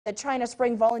The China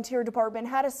Spring Volunteer Department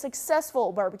had a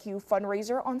successful barbecue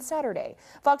fundraiser on Saturday.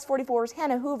 Fox 44's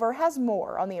Hannah Hoover has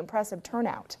more on the impressive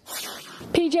turnout.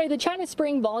 PJ, the China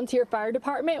Spring Volunteer Fire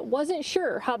Department wasn't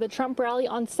sure how the Trump rally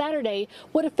on Saturday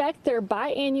would affect their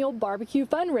biannual barbecue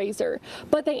fundraiser,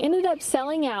 but they ended up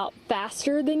selling out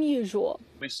faster than usual.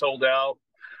 We sold out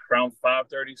around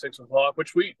 5:30, 6 o'clock,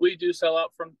 which we do sell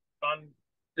out from on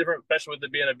different, especially with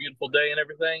it being a beautiful day and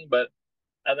everything, but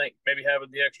I think maybe having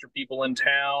the extra people in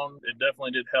town, it definitely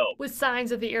did help. With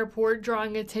signs at the airport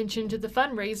drawing attention to the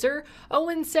fundraiser,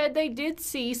 Owens said they did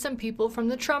see some people from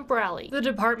the Trump rally. The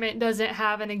department doesn't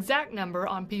have an exact number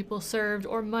on people served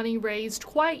or money raised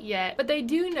quite yet, but they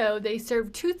do know they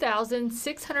served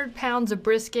 2,600 pounds of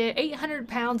brisket, 800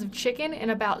 pounds of chicken,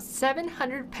 and about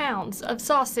 700 pounds of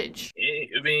sausage.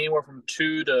 It'd be anywhere from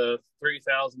 2,000 to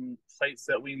 3,000 plates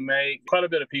that we make. Quite a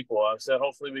bit of people. I said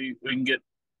hopefully we can get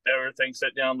everything,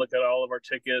 sit down, look at all of our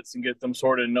tickets and get them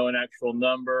sorted and know an actual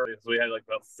number. We had like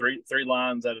about three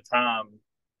lines at a time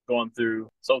going through.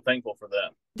 So thankful for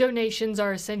that. Donations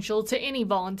are essential to any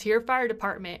volunteer fire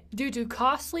department due to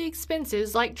costly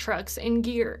expenses like trucks and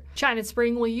gear. China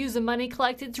Spring will use the money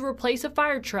collected to replace a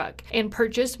fire truck and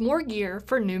purchase more gear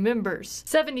for new members.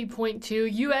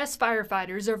 70.2 U.S.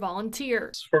 firefighters are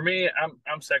volunteers. For me,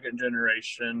 I'm second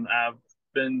generation. I've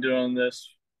been doing this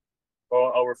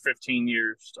over 15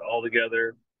 years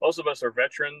altogether. Most of us are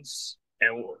veterans,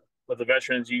 and with the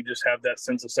veterans, you just have that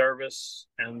sense of service,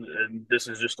 and this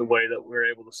is just a way that we're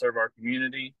able to serve our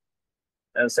community.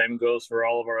 And the same goes for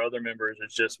all of our other members.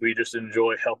 It's just we just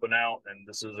enjoy helping out, and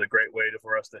this is a great way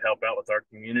for us to help out with our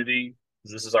community.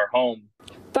 This is our home.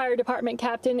 Fire Department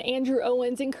Captain Andrew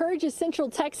Owens encourages Central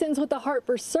Texans with a heart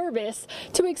for service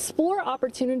to explore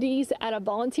opportunities at a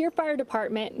volunteer fire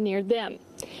department near them.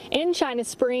 In China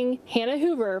Spring, Hannah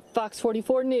Hoover, Fox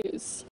 44 News.